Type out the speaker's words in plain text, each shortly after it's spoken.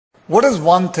what is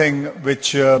one thing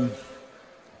which AI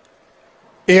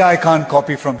can't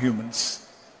copy from humans?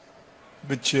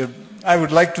 Which I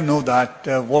would like to know that.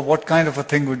 What kind of a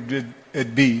thing would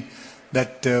it be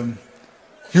that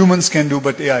humans can do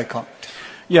but AI can't?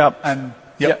 Yeah. And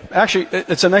yeah, actually,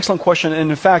 it's an excellent question, and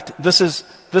in fact, this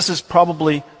is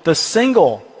probably the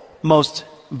single most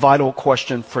vital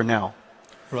question for now.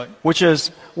 Right. Which is,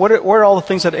 what are all the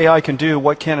things that AI can do?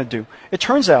 What can it do? It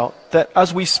turns out that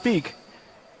as we speak,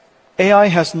 AI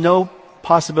has no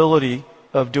possibility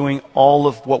of doing all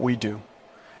of what we do.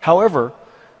 However,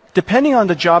 depending on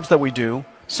the jobs that we do,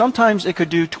 sometimes it could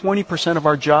do 20% of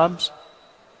our jobs,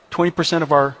 20%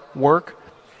 of our work,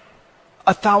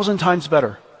 1,000 times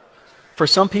better. For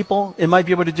some people, it might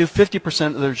be able to do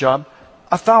 50% of their job,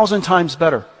 1,000 times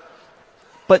better.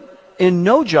 But in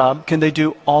no job can they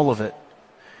do all of it.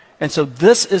 And so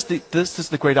this is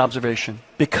the great observation.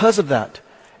 Because of that,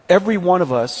 every one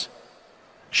of us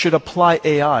should apply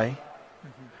AI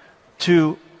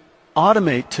to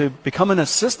automate, to become an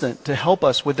assistant to help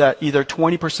us with that either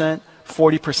 20%,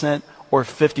 40%, or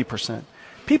 50%.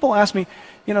 People ask me,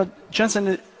 you know,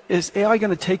 Jensen, is AI going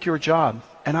to take your job?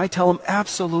 And I tell them,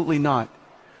 absolutely not.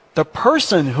 The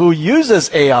person who uses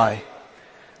AI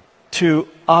to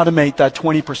automate that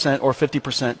 20% or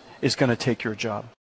 50% is going to take your job.